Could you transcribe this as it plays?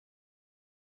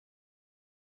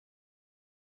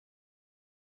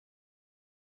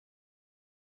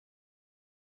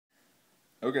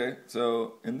Okay,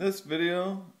 so in this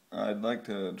video, I'd like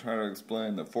to try to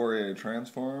explain the Fourier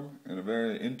transform in a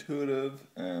very intuitive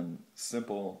and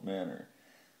simple manner.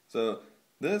 So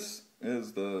this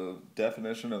is the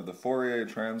definition of the Fourier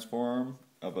transform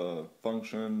of a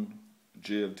function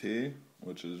g of t,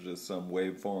 which is just some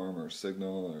waveform or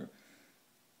signal or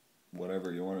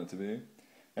whatever you want it to be.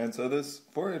 And so this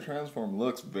Fourier transform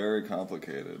looks very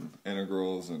complicated,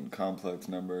 integrals and complex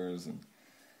numbers and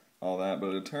all that,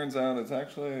 but it turns out it's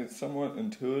actually somewhat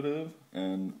intuitive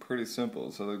and pretty simple.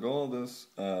 So the goal of this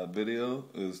video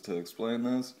is to explain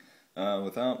this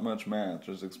without much math,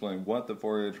 just explain what the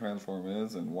Fourier transform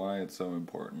is and why it's so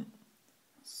important.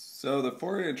 So the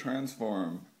Fourier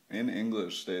transform in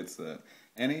English states that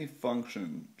any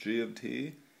function g of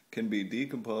t can be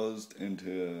decomposed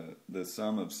into the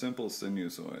sum of simple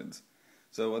sinusoids.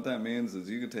 So what that means is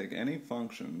you could take any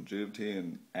function, g of t,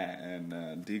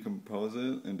 and decompose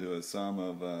it into a sum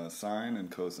of sine and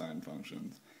cosine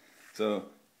functions. So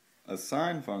a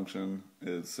sine function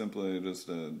is simply just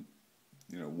a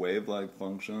wave-like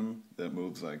function that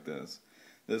moves like this.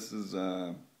 This is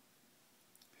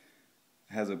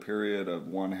has a period of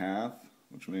 1/2,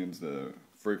 which means the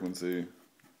frequency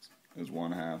is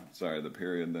 1/2. Sorry, the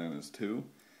period then is 2.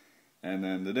 And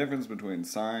then the difference between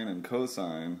sine and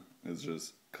cosine is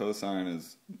just cosine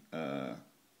is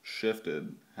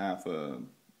shifted a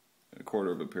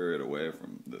quarter of a period away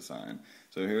from the sine.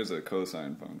 So here's a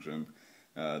cosine function.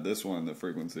 This one, the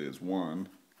frequency is 1.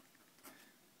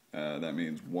 That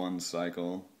means 1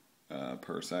 cycle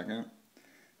per second.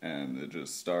 And it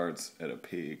just starts at a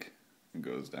peak and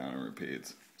goes down and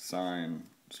repeats. Sine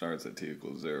starts at t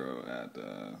equals 0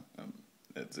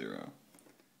 at 0.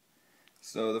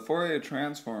 So the Fourier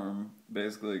transform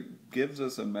basically gives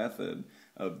us a method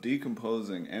of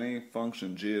decomposing any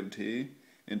function g of t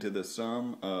into the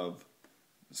sum of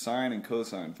sine and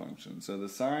cosine functions. So the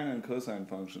sine and cosine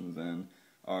functions then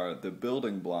are the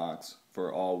building blocks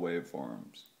for all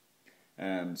waveforms.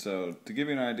 And so to give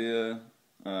you an idea,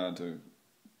 to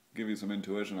give you some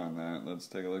intuition on that, let's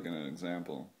take a look at an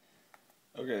example.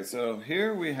 Okay, so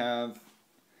here we have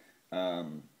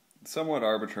somewhat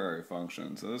arbitrary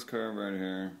function. So this curve right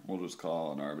here, we'll just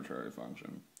call an arbitrary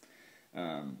function.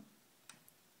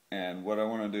 And what I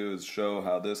want to do is show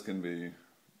how this can be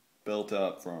built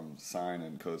up from sine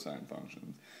and cosine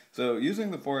functions. So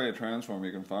using the Fourier transform,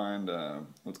 you can find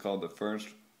what's called the first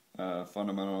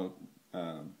fundamental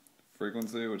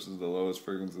frequency, which is the lowest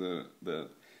frequency that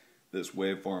this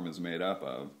waveform is made up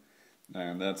of.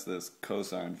 And that's this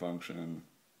cosine function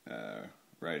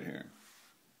right here.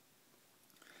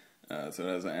 So it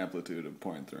has an amplitude of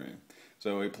 0.3.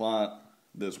 So we plot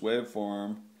this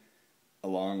waveform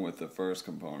along with the first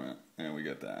component, and we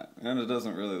get that. And it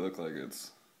doesn't really look like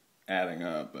it's adding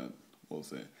up, but we'll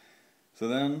see. So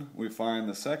then we find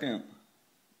the second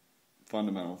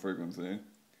fundamental frequency,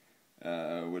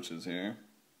 which is here,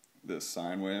 this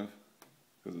sine wave,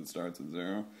 because it starts at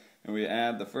 0. And we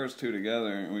add the first two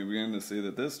together, and we begin to see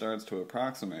that this starts to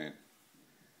approximate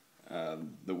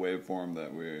the waveform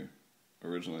that we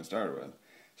originally started with.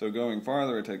 So going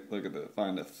farther, we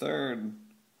find a third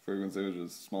frequency, which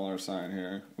is smaller sine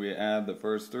here. We add the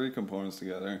first three components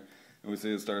together, and we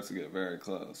see it starts to get very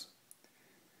close.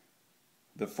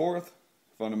 The fourth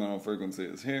fundamental frequency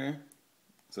is here.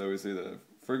 So we see the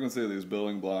frequency of these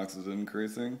building blocks is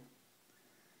increasing.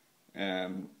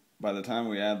 And by the time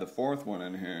we add the fourth one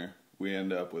in here, we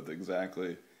end up with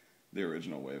exactly the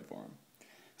original waveform.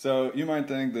 So you might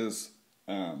think this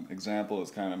example is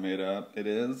kind of made up. It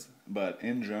is, but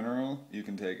in general, you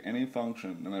can take any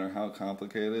function, no matter how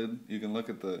complicated. You can look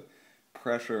at the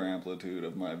pressure amplitude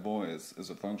of my voice as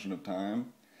a function of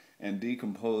time and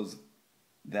decompose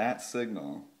that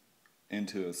signal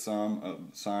into a sum of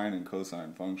sine and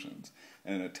cosine functions.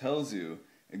 And it tells you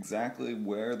exactly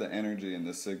where the energy in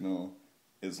the signal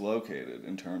is located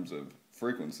in terms of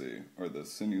frequency, or the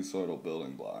sinusoidal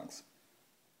building blocks.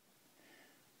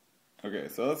 Okay,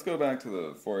 so let's go back to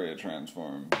the Fourier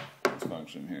transform, this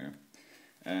function here,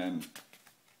 and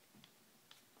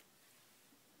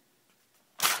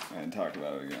talk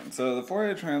about it again. So the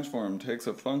Fourier transform takes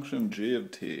a function g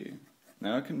of t.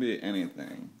 Now it can be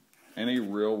anything, any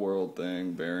real-world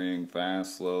thing, varying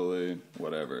fast, slowly,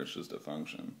 whatever, it's just a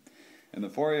function. And the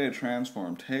Fourier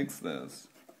transform takes this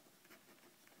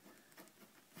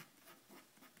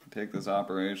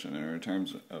operation and it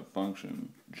returns a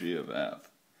function g of f.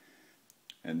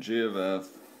 And g of f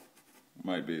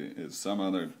is some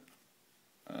other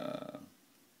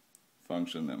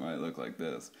function that might look like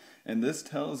this. And this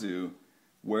tells you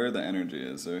where the energy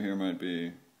is. So here might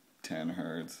be 10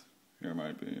 hertz, here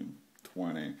might be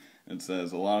 20. It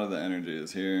says a lot of the energy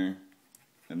is here,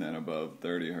 and then above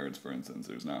 30 hertz, for instance,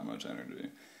 there's not much energy.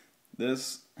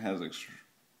 This has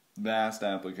vast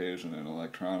application in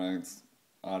electronics,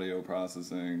 audio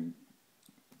processing,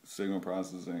 signal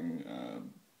processing,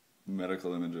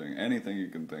 medical imaging, anything you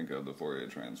can think of. The Fourier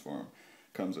transform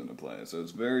comes into play. So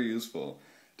it's very useful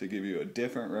to give you a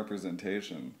different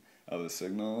representation of a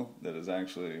signal that is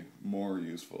actually more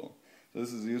useful. So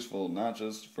this is useful not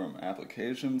just from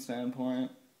application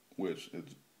standpoint, which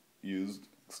is used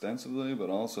extensively, but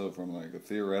also from like a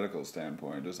theoretical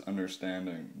standpoint, just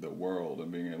understanding the world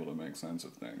and being able to make sense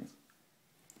of things.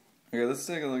 Okay, let's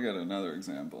take a look at another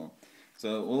example.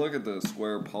 So we'll look at the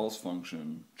square pulse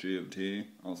function, g of t,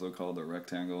 also called the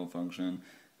rectangle function.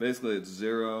 Basically it's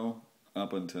 0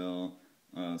 up until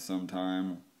some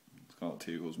time, let's call it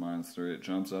t equals -3, it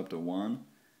jumps up to 1,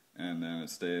 and then it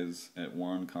stays at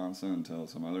 1 constant until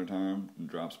some other time, and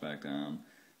drops back down,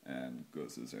 and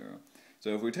goes to 0.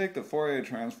 So if we take the Fourier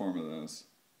transform of this,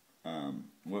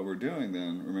 what we're doing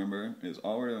then, remember, is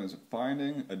all we're doing is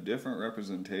finding a different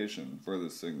representation for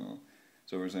this signal.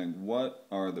 So we're saying, what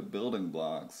are the building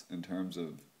blocks in terms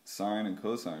of sine and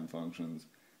cosine functions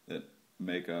that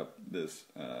make up this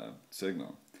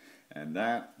signal? And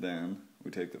that, then,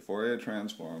 we take the Fourier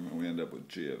transform and we end up with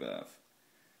g of f.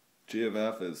 G of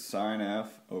f is sine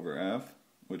f over f,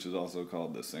 which is also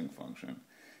called the sinc function.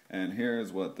 And here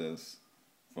is what this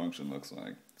function looks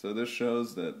like. So this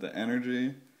shows that the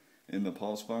energy in the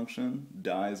pulse function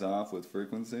dies off with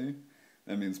frequency.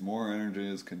 That means more energy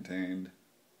is contained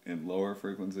in lower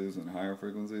frequencies and higher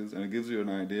frequencies, and it gives you an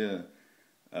idea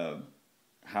of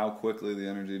how quickly the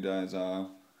energy dies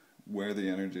off, where the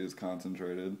energy is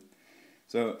concentrated.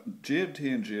 So g of t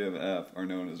and g of f are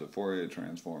known as a Fourier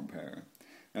transform pair.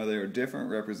 Now they are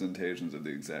different representations of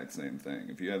the exact same thing.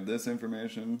 If you have this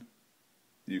information,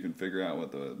 you can figure out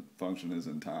what the function is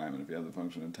in time, and if you have the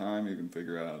function in time, you can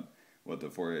figure out what the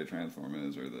Fourier transform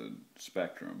is, or the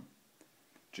spectrum,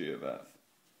 g of f.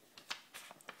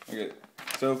 Okay,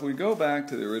 so if we go back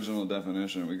to the original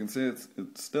definition, we can see it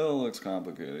still looks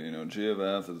complicated. You know, g of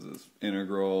f is this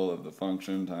integral of the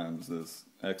function times this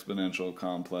exponential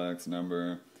complex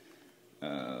number.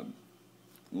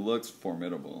 Looks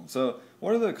formidable. So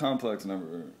what are the complex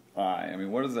number I? I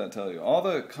mean, what does that tell you? All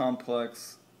the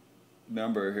complex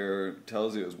number here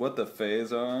tells you is what the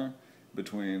phase are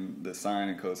between the sine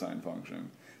and cosine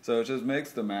function. So it just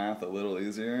makes the math a little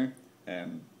easier,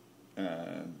 and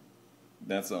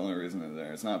that's the only reason it's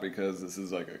there. It's not because this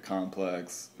is like a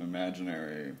complex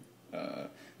imaginary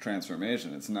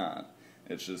transformation. It's not.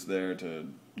 It's just there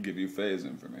to give you phase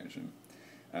information.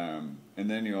 And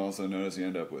then you also notice you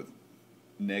end up with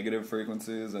negative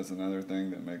frequencies. That's another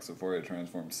thing that makes the Fourier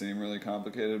transform seem really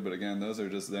complicated, but again, those are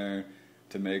just there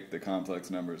to make the complex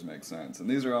numbers make sense. And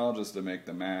these are all just to make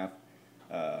the math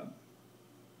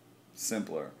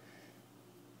simpler.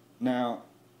 Now,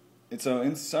 so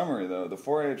in summary though, the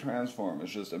Fourier transform is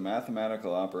just a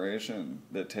mathematical operation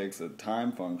that takes a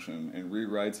time function and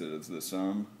rewrites it as the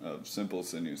sum of simple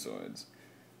sinusoids.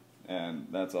 And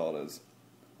that's all it is.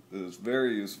 It is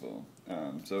very useful.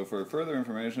 So for further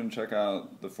information, check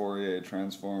out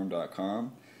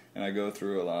thefouriertransform.com, and I go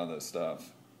through a lot of this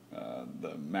stuff,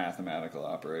 the mathematical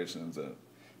operations,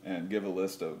 and give a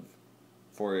list of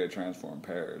Fourier transform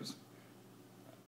pairs.